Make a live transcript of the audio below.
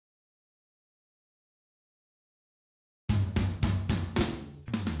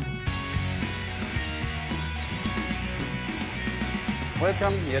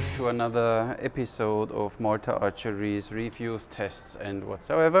Welcome yet to another episode of Malta Archery's reviews, tests and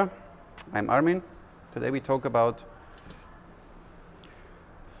whatsoever. I'm Armin. Today we talk about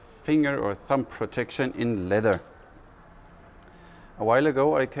finger or thumb protection in leather. A while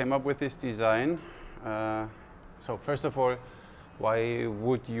ago I came up with this design. So first of all, why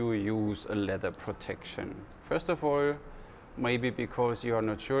would you use a leather protection? First of all, maybe because you are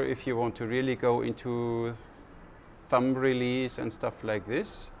not sure if you want to really go into thumb release and stuff like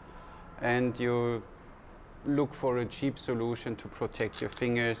this, and you look for a cheap solution to protect your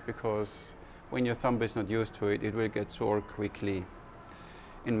fingers, because when your thumb is not used to it, it will get sore quickly.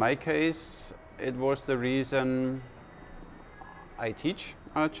 In my case, it was the reason I teach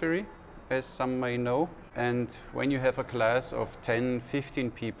archery, as some may know, and when you have a class of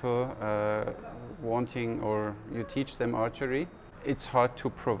 10-15 people wanting, or you teach them archery, it's hard to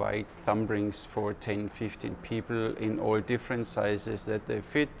provide thumb rings for 10-15 people in all different sizes that they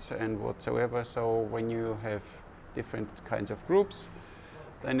fit and whatsoever. So when you have different kinds of groups,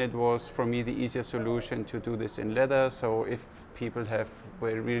 then it was for me the easier solution to do this in leather. So if people have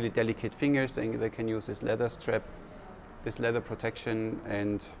really delicate fingers, then they can use this leather strap, this leather protection,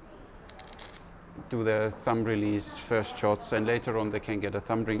 and do their thumb release first shots, and later on they can get a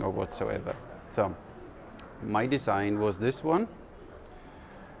thumb ring or whatsoever. So my design was this one.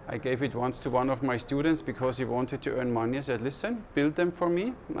 I gave it once to one of my students because he wanted to earn money. I said, listen, build them for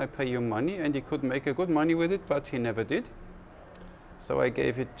me, I pay you money, and he could make a good money with it, but he never did. So I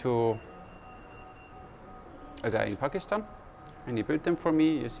gave it to a guy in Pakistan, and he built them for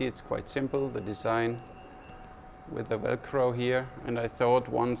me. You see, it's quite simple, the design with the Velcro here, and I thought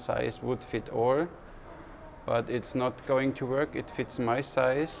one size would fit all, but it's not going to work. It fits my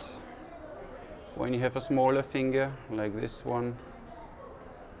size. When you have a smaller finger, like this one,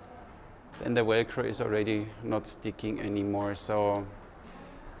 then the Velcro is already not sticking anymore. So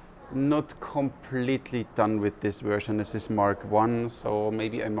not completely done with this version. This is Mark 1, so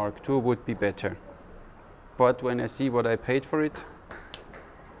maybe a Mark 2 would be better. But when I see what I paid for it.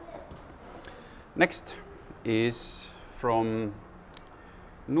 Next is from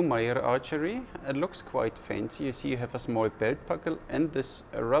Malta Archery. It looks quite fancy. You see you have a small belt buckle and this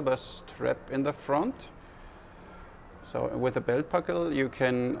rubber strap in the front. So with a belt buckle you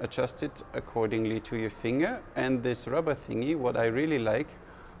can adjust it accordingly to your finger, and this rubber thingy, what I really like,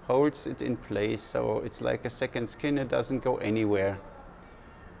 holds it in place, so it's like a second skin. It doesn't go anywhere.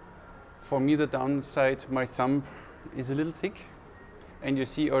 For me, the downside, my thumb is a little thick, and you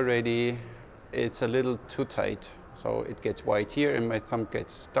see already it's a little too tight. So it gets white here and my thumb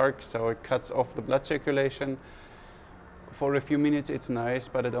gets dark, so it cuts off the blood circulation. For a few minutes it's nice,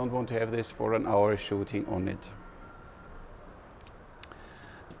 but I don't want to have this for an hour shooting on it.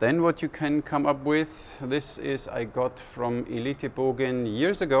 Then what you can come up with, this is I got from Elitebogen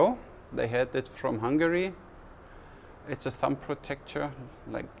years ago. They had it from Hungary. It's a thumb protection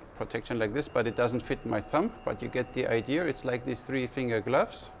like this, but it doesn't fit my thumb, but you get the idea. It's like these 3-finger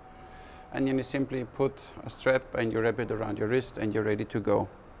gloves, and then you simply put a strap and you wrap it around your wrist and you're ready to go.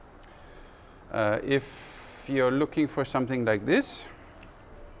 If you're looking for something like this,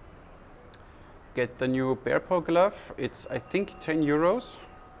 get the new bear paw glove. It's I think 10 euros.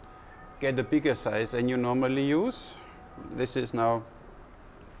 Get a bigger size than you normally use. This is now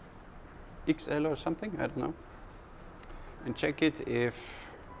XL or something, I don't know. And check it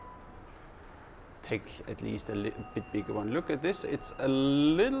if, take at least a bit bigger one. Look at this, it's a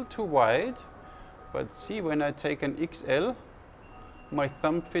little too wide, but see, when I take an XL, my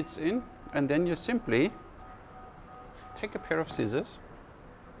thumb fits in, and then you simply take a pair of scissors,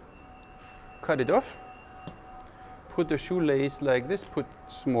 cut it off, put a shoelace like this, put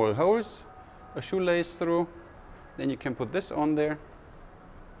small holes, a shoelace through, then you can put this on there,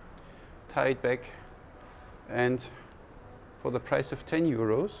 tie it back, and for the price of 10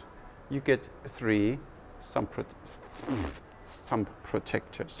 euros, you get 3 thumb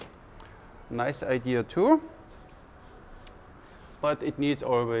protectors. Nice idea too, but it needs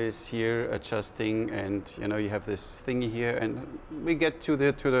always here adjusting, and you know, you have this thingy here, and we get to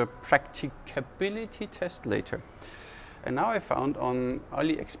the practicability test later. And now I found on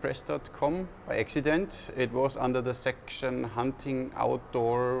AliExpress.com by accident, it was under the section hunting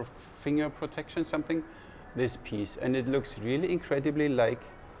outdoor finger protection something, this piece, and it looks really incredibly like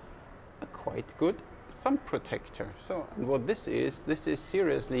a quite good thumb protector. So what this is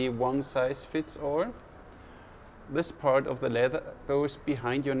seriously one size fits all. This part of the leather goes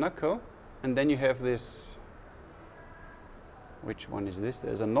behind your knuckle, and then you have this, which one is this?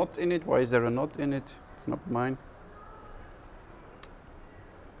 There's a knot in it. Why is there a knot in it? It's not mine.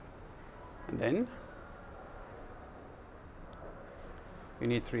 And then you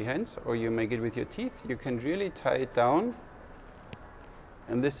need 3 hands, or you make it with your teeth. You can really tie it down,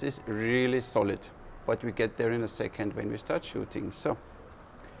 and this is really solid. But we get there in a second when we start shooting. So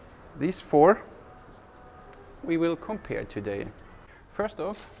these 4 we will compare today. First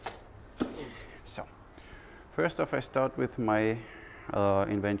off, I start with my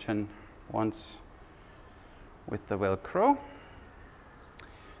invention once with the Velcro.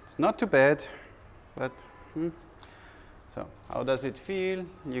 It's not too bad, but so how does it feel?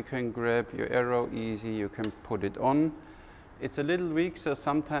 You can grab your arrow easy, you can put it on. It's a little weak, so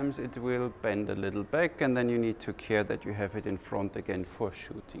sometimes it will bend a little back, and then you need to care that you have it in front again for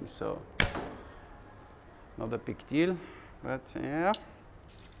shooting. So not a big deal, but yeah,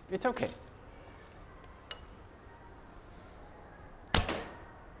 it's okay.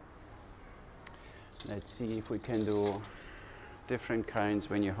 Let's see if we can do different kinds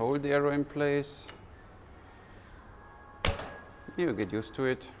when you hold the arrow in place. You get used to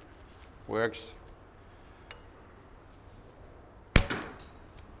it. Works.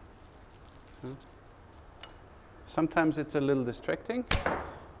 So, sometimes it's a little distracting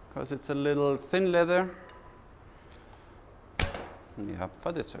because it's a little thin leather. Yeah,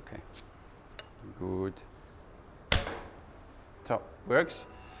 but it's okay. Good. So, works.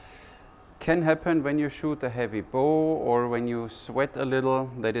 Can happen when you shoot a heavy bow or when you sweat a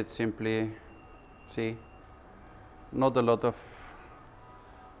little, that it simply, see, not a lot of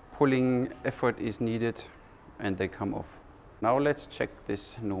pulling effort is needed and they come off. Now let's check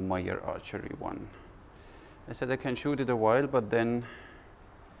this new Malta Archery one. I said I can shoot it a while, but then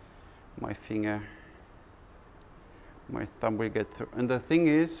my thumb will get through. And the thing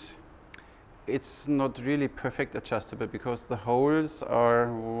is, it's not really perfect adjustable because the holes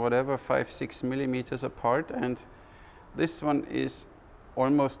are whatever 5-6 millimeters apart, and this one is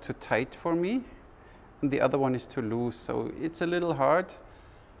almost too tight for me and the other one is too loose, so it's a little hard.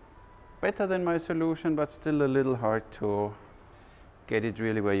 Better than my solution, but still a little hard to get it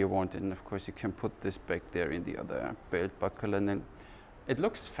really where you want it. And of course you can put this back there in the other belt buckle and then it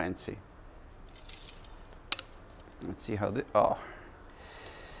looks fancy. Let's see how the, oh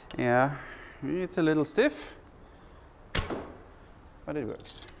yeah, it's a little stiff, but it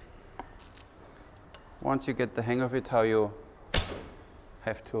works. Once you get the hang of it, how you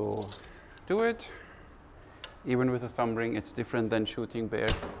have to do it, even with a thumb ring, it's different than shooting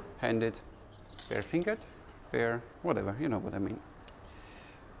bare-handed, bare-fingered, whatever, you know what I mean.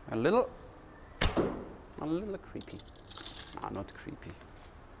 A little creepy. Ah, not creepy.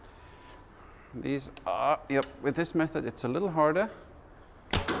 These are, yep, with this method it's a little harder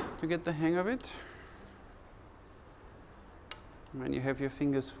to get the hang of it. When you have your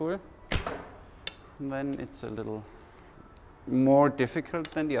fingers full, then it's a little more difficult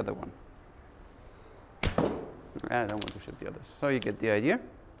than the other one. I don't want to shoot the others. So you get the idea.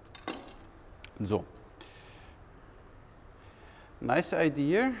 So. Nice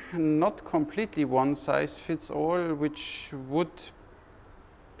idea. Not completely one size fits all, which would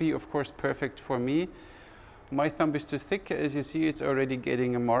be of course perfect for me. My thumb is too thick. As you see, it's already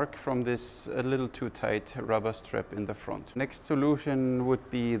getting a mark from this a little too tight rubber strap in the front. Next solution would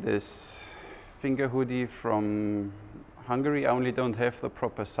be this finger hoodie from Hungary. I only don't have the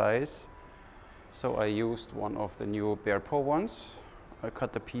proper size, so I used one of the new Bearpaw ones. I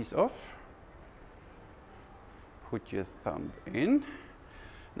cut the piece off, put your thumb in,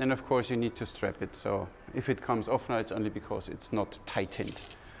 then of course you need to strap it. So if it comes off now, it's only because it's not tightened.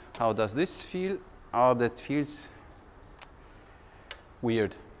 How does this feel? Oh, that feels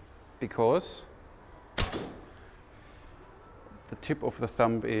weird because the tip of the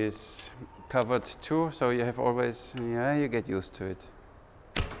thumb is covered too, so you have always, yeah, you get used to it.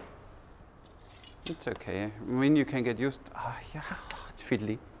 It's okay. When you can get used, yeah, it's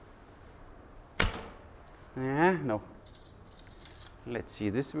fiddly. Yeah, no. Let's see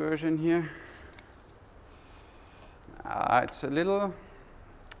this version here. It's a little,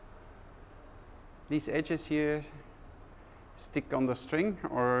 these edges here stick on the string,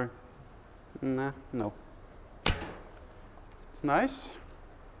 or nah, no. It's nice.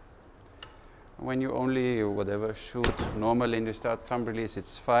 When you only, whatever, shoot normally and you start thumb release,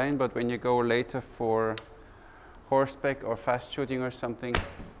 it's fine, but when you go later for horseback or fast shooting or something,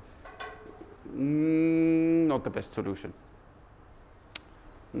 not the best solution.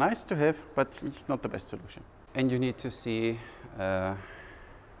 Nice to have, but it's not the best solution. And you need to see, I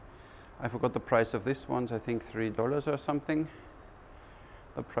forgot the price of this one, I think $3 or something.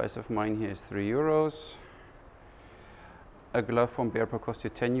 The price of mine here is €3. A glove from Bearpaw cost you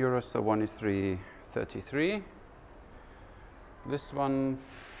 €10, so one is $3.33. This one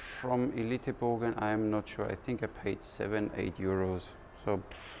from Elitebogen, I'm not sure, I think I paid €7-8. So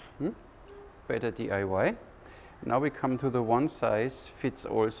better DIY. Now we come to the one size fits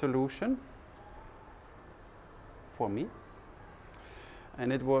all solution for me.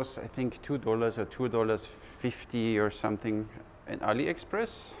 And it was, I think, $2 or $2.50 or something in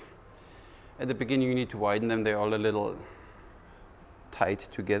AliExpress. At the beginning you need to widen them, they're all a little tight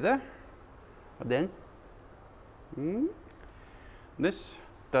together. But then this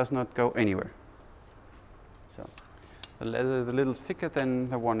does not go anywhere. So the leather is a little thicker than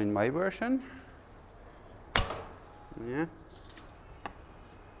the one in my version. Yeah.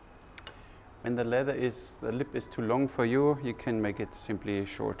 When the leather is, the lip is too long for you, you can make it simply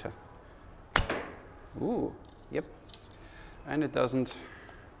shorter. Ooh, yep. And it doesn't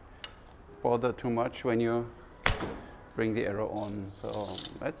bother too much when you bring the arrow on, so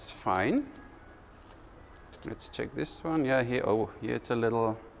that's fine. Let's check this one. Yeah, here, oh, here it's a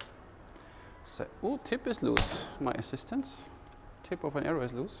little, oh, tip is loose, my assistance. Tip of an arrow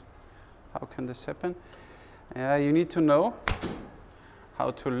is loose. How can this happen? You need to know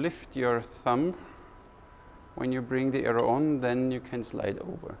how to lift your thumb when you bring the arrow on, then you can slide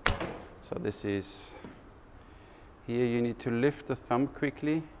over. So this is, here you need to lift the thumb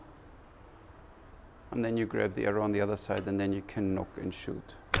quickly, and then you grab the arrow on the other side, and then you can nock and shoot.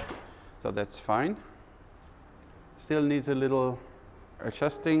 So that's fine. Still needs a little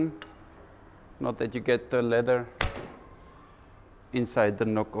adjusting, not that you get the leather inside the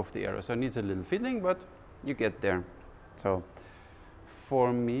nock of the arrow. So it needs a little fiddling, but you get there. So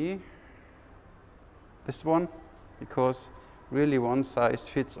for me, this one, because really one size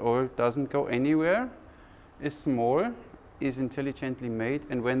fits all, doesn't go anywhere, is small, is intelligently made,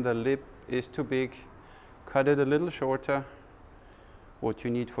 and when the lip is too big, cut it a little shorter, what you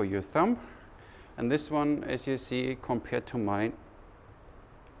need for your thumb. And this one, as you see, compared to mine,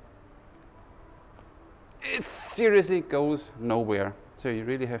 it seriously goes nowhere. So you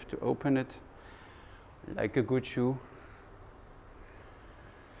really have to open it like a good shoe.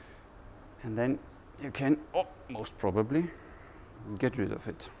 And then you can, most probably, get rid of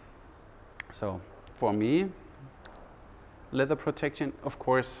it. So for me, leather protection, of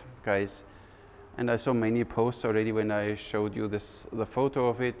course, guys, and I saw many posts already when I showed you this, the photo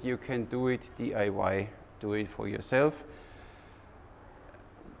of it. You can do it DIY, do it for yourself.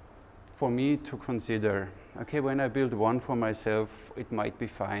 For me to consider, okay, when I build one for myself, it might be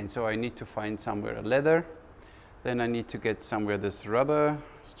fine. So I need to find somewhere a leather, then I need to get somewhere this rubber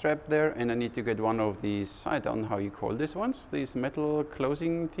strap there, and I need to get one of these, I don't know how you call these ones, these metal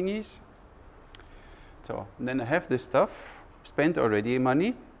closing thingies. So then I have this stuff, spent already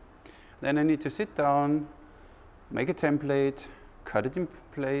money. Then I need to sit down, make a template, cut it in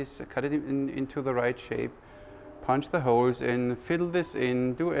place, cut it into the right shape, punch the holes in, fill this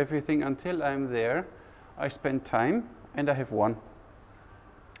in, do everything until I'm there. I spend time and I have one.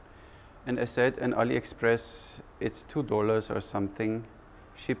 And as said, on AliExpress, it's $2 or something,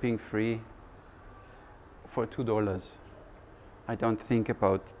 shipping free for $2. I don't think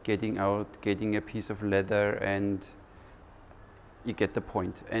about getting a piece of leather, and you get the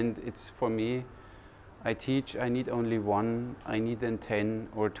point. And it's, for me, I teach, I need only one, I need then 10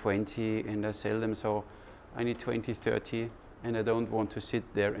 or 20, and I sell them, so I need 20, 30, and I don't want to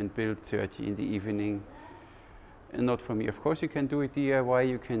sit there and build 30 in the evening. And not for me. Of course, you can do it DIY,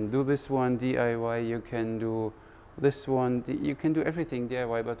 you can do this one DIY, you can do this one, you can do everything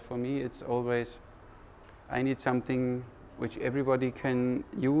DIY, but for me, it's always, I need something which everybody can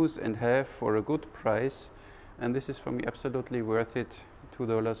use and have for a good price. And this is for me absolutely worth it, $2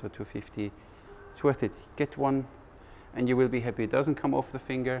 or $2.50. It's worth it. Get one and you will be happy. It doesn't come off the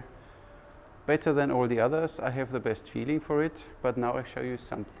finger. Better than all the others. I have the best feeling for it. But now I show you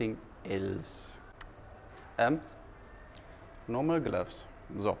something else. Normal gloves.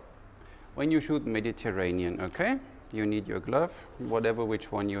 So, when you shoot Mediterranean, okay, you need your glove, whatever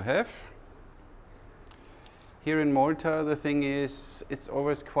which one you have. Here in Malta, the thing is, it's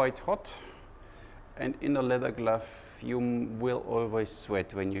always quite hot. And in a leather glove, you will always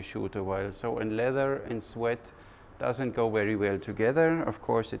sweat when you shoot a while. So in leather and sweat doesn't go very well together. Of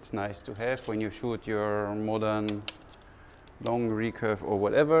course, it's nice to have when you shoot your modern long recurve or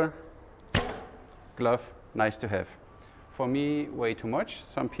whatever. Glove, nice to have. For me, way too much.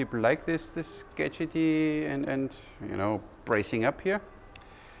 Some people like this gadgety and you know, bracing up here.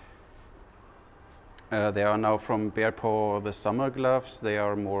 They are now from Bear Paw, the summer gloves. They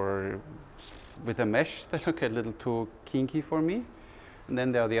are more with a mesh. They look a little too kinky for me. And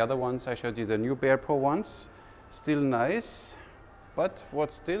then there are the other ones. I showed you the new Bear Paw ones. Still nice. But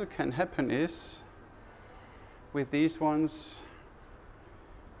what still can happen is with these ones,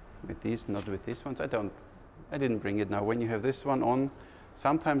 with these, not with these ones, I don't I didn't bring it now. When you have this one on,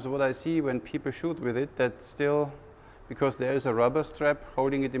 sometimes what I see when people shoot with it, that still, because there is a rubber strap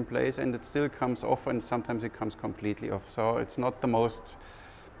holding it in place and it still comes off, and sometimes it comes completely off. So it's not the most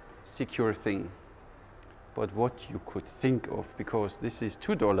secure thing. But what you could think of, because this is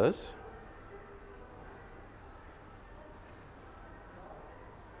 $2,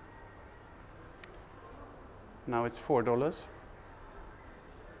 now it's $4,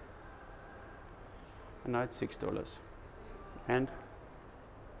 and now it's $6. And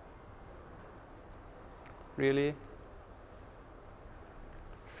really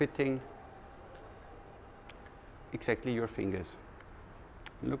fitting exactly your fingers.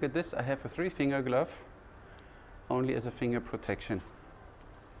 Look at this, I have a 3-finger glove only as a finger protection.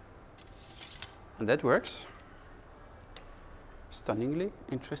 And that works stunningly,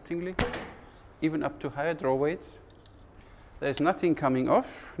 interestingly, even up to higher draw weights. There's nothing coming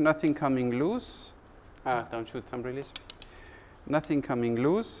off, nothing coming loose. Don't shoot thumb release. Nothing coming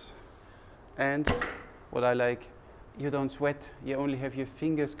loose. And what I like, you don't sweat. You only have your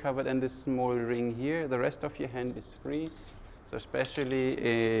fingers covered and this small ring here. The rest of your hand is free. So especially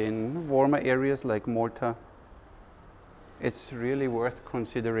in warmer areas like Malta, it's really worth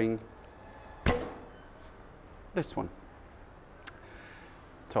considering this one.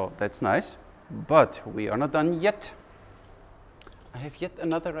 So that's nice, but we are not done yet. I have yet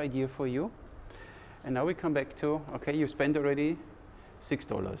another idea for you. And now we come back to, okay, you spent already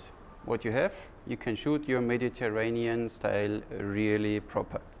 $6. What you have, you can shoot your Mediterranean style really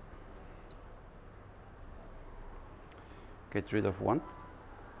proper. Get rid of one.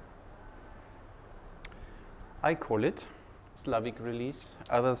 I call it Slavic release.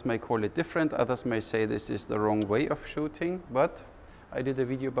 Others may call it different. Others may say this is the wrong way of shooting, but I did a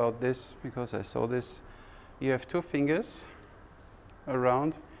video about this because I saw this. You have 2 fingers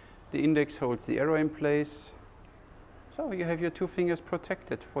around. The index holds the arrow in place. So you have your 2 fingers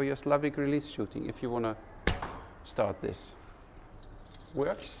protected for your Slavic release shooting if you want to start this.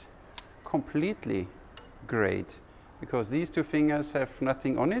 Works completely great because these 2 fingers have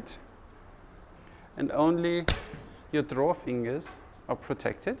nothing on it and only your draw fingers are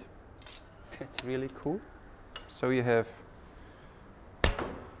protected. That's really cool. So you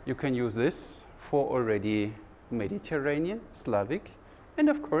can use this for already Mediterranean, Slavic, and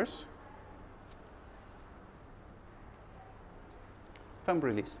of course thumb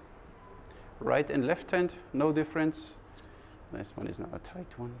release. Right and left hand, no difference. This one is now a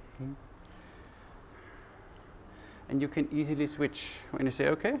tight one. And you can easily switch when you say,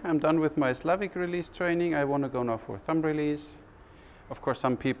 okay, I'm done with my Slavic release training, I want to go now for thumb release. Of course,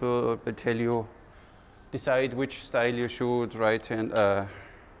 some people will tell you, decide which style you shoot, right hand.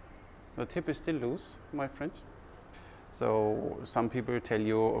 The tip is still loose, my friends. So some people tell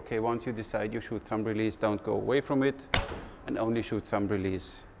you, okay, once you decide you shoot thumb release, don't go away from it and only shoot thumb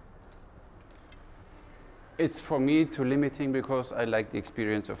release. It's for me too limiting because I like the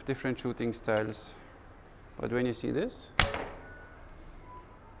experience of different shooting styles. But when you see this,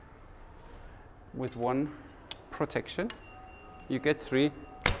 with one protection, you get 3.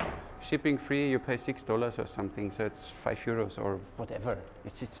 Shipping free, you pay $6 or something, so it's €5 or whatever.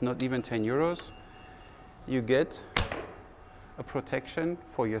 It's not even 10 euros. You get a protection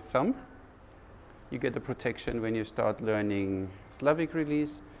for your thumb. You get a protection when you start learning Slavic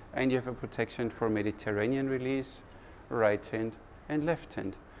release, and you have a protection for Mediterranean release, right hand and left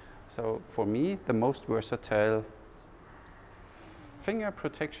hand. So for me, the most versatile finger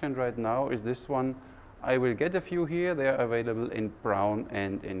protection right now is this one. I will get a few here. They are available in brown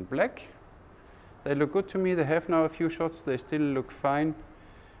and in black. They look good to me. They have now a few shots. They still look fine.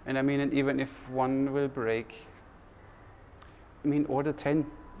 And I mean, and even if one will break, I mean, order 10.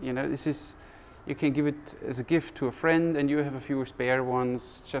 You know, this is, you can give it as a gift to a friend and you have a few spare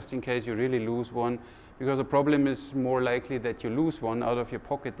ones just in case you really lose one. Because the problem is more likely that you lose one out of your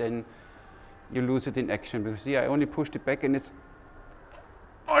pocket than you lose it in action. Because see, I only pushed it back and it's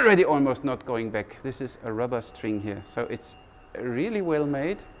already almost not going back. This is a rubber string here. So it's really well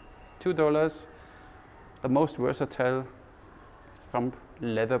made. $2. The most versatile thumb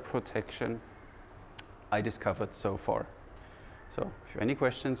leather protection I discovered so far. So if you have any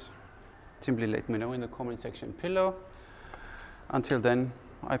questions, simply let me know in the comment section below. Until then,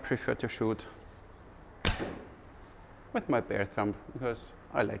 I prefer to shoot with my bare thumb because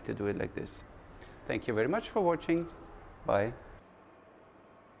I like to do it like this. Thank you very much for watching. Bye.